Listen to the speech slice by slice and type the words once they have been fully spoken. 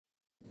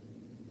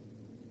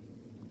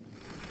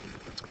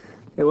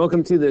Hey,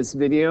 welcome to this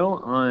video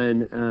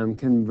on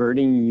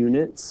converting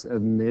units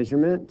of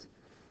measurement.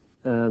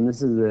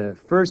 This is the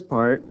first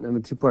part of a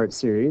two-part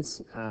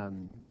series.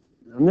 On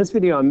this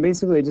video, I'm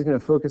basically just going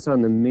to focus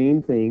on the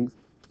main things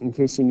in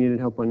case you needed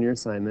help on your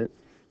assignment.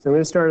 So I'm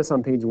going to start us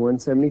on page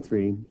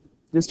 173.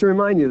 Just to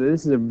remind you that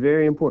this is a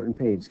very important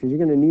page because you're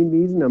going to need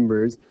these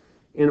numbers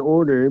in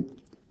order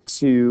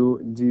to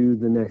do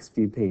the next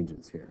few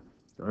pages here.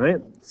 All right?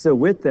 So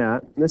with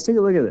that, let's take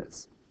a look at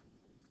this.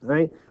 All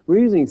right? We're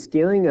using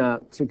scaling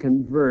up to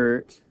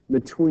convert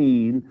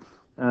between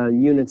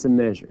units of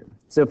measure.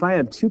 So if I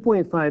have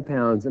 2.5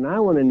 pounds and I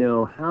want to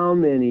know how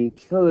many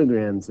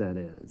kilograms that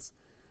is,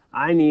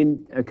 I need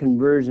a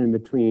conversion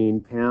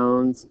between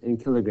pounds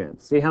and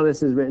kilograms. See how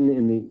this is written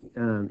in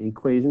the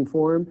equation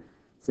form?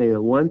 Saying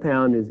that 1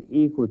 pound is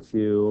equal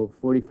to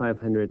 45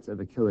 hundredths of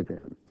a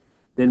kilogram.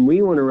 Then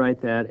we want to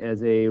write that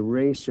as a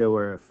ratio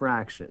or a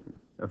fraction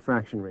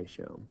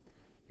ratio.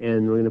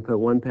 And we're going to put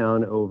 1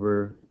 pound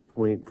over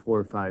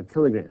 0.45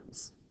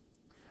 kilograms.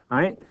 All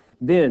right,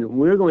 then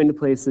we're going to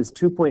place this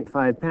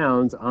 2.5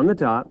 pounds on the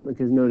top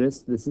because notice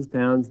this is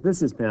pounds,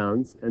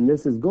 and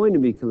this is going to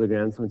be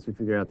kilograms once we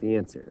figure out the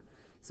answer.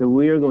 So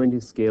we are going to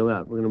scale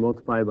up. We're going to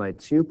multiply by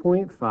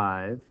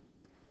 2.5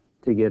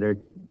 to get our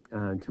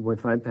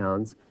 2.5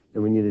 pounds,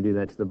 and we need to do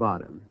that to the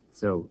bottom.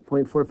 So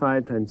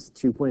 0.45 times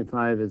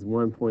 2.5 is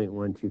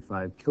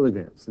 1.125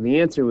 kilograms. So the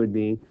answer would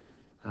be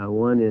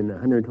 1 in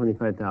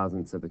 125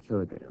 thousandths of a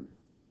kilogram.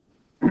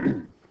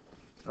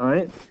 All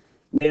right,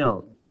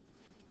 now,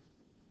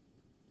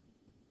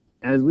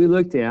 as we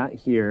looked at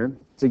here,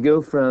 to go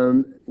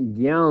from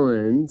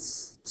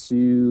gallons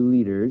to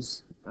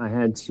liters, I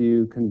had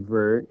to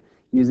convert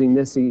using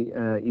this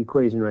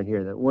equation right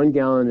here, that 1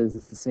 gallon is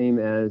the same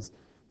as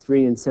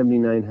 3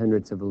 79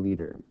 hundredths of a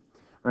liter.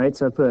 All right,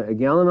 so I put a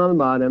gallon on the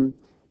bottom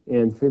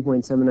and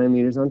 3.79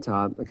 liters on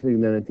top. I could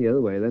have done it the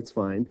other way, that's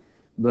fine.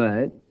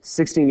 But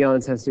 16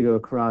 gallons has to go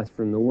across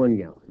from the 1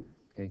 gallon.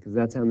 Okay, because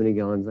that's how many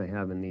gallons I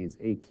have in these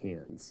 8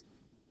 cans.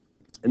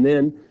 And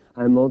then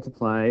I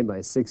multiply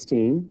by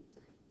 16,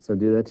 so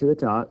do that to the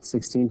top.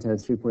 16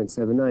 times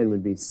 3.79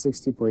 would be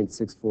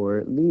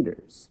 60.64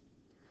 liters.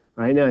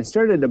 All right, now I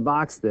started to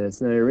box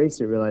this, and I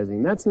erased it,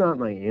 realizing that's not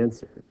my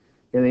answer.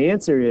 And the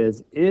answer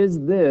is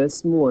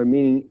this more,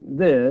 meaning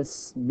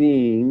this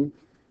being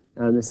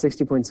the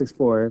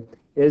 60.64,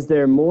 is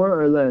there more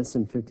or less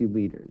than 50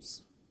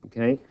 liters?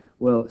 Okay.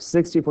 Well,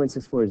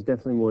 60.64 is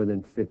definitely more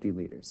than 50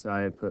 liters, so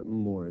I put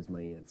more as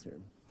my answer.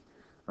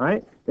 All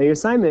right, now your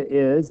assignment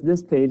is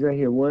this page right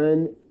here,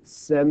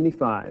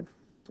 175,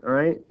 all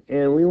right?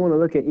 And we want to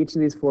look at each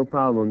of these 4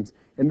 problems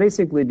and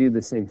basically do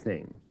the same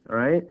thing, all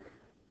right?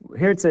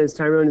 Here it says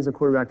Tyrone is a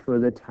quarterback for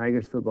the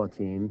Tigers football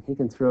team. He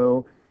can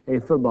throw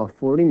a football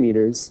 40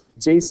 meters.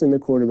 Jason, the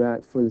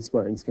quarterback for the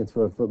Spartans, can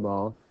throw a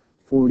football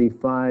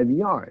 45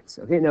 yards.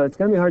 Okay, now it's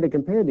going to be hard to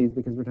compare these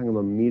because we're talking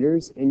about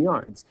meters and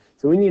yards.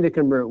 So we need to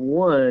convert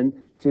one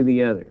to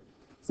the other.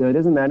 So it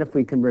doesn't matter if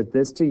we convert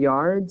this to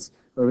yards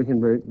or we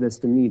convert this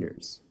to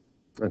meters.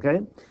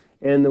 Okay?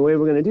 And the way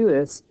we're going to do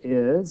this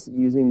is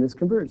using this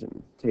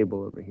conversion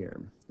table over here.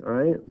 All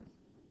right?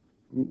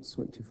 Oops,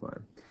 went too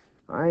far.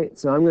 All right,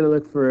 so I'm going to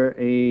look for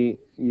a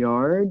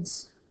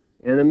yards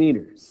and a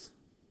meters.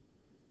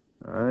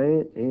 All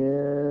right,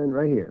 and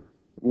right here.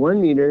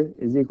 1 meter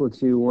is equal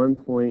to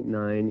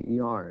 1.9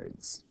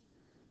 yards.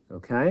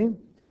 Okay?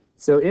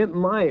 So it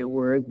might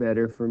work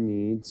better for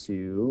me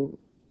to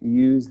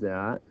use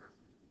that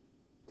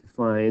to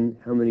find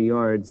how many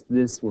yards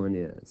this one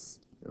is.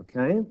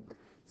 Okay?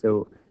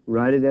 So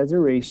write it as a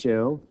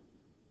ratio.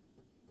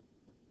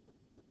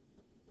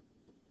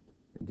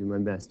 I'll do my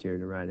best here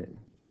to write it.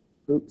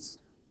 Oops.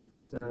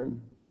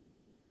 Done.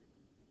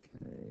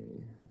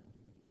 Okay.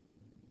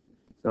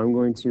 So I'm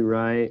going to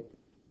write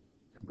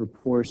a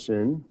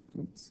proportion.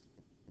 Oops.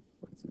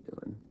 What's it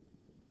doing?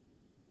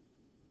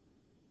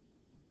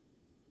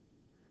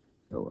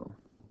 Oh well.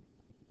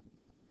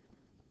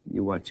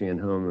 You watching at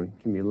home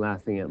can be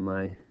laughing at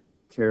my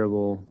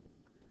terrible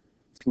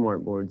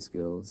smartboard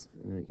skills.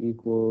 And it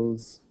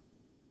equals.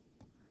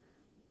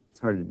 It's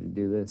harder to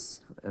do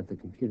this at the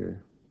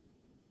computer.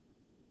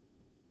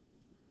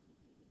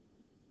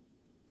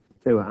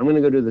 Tell you what, I'm going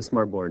to go to the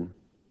smartboard.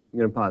 I'm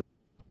going to pause.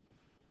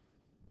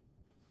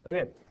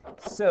 Okay,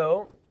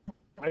 so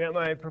I got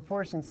my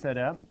proportions set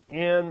up,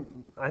 and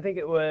I think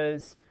it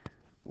was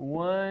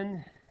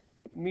 1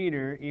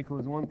 meter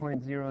equals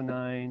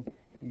 1.09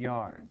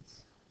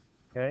 yards.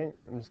 Okay,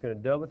 I'm just going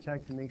to double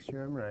check to make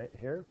sure I'm right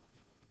here.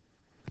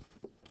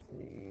 Let's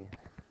see.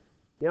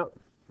 Yep.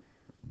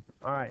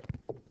 All right.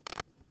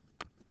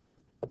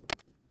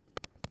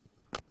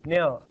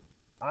 Now,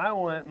 I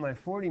want my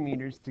 40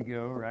 meters to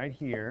go right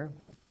here,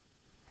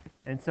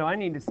 and so I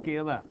need to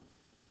scale up.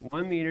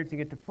 1 meter to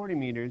get to 40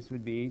 meters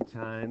would be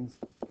times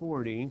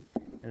 40,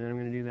 and then I'm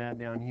going to do that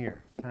down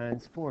here,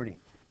 times 40.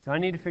 So I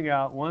need to figure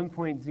out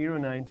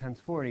 1.09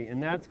 times 40,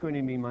 and that's going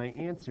to be my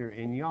answer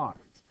in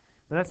yards.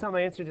 But that's not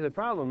my answer to the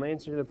problem. My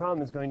answer to the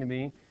problem is going to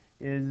be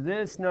is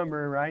this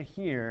number right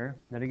here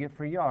that I get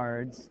for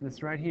yards,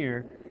 this right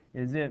here,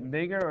 is it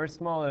bigger or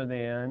smaller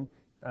than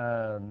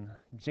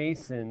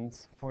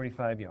Jason's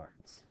 45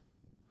 yards?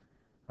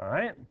 All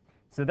right,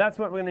 so that's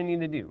what we're going to need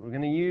to do. We're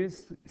going to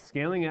use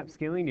scaling up,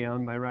 scaling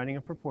down by writing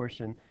a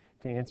proportion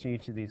to answer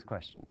each of these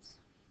questions.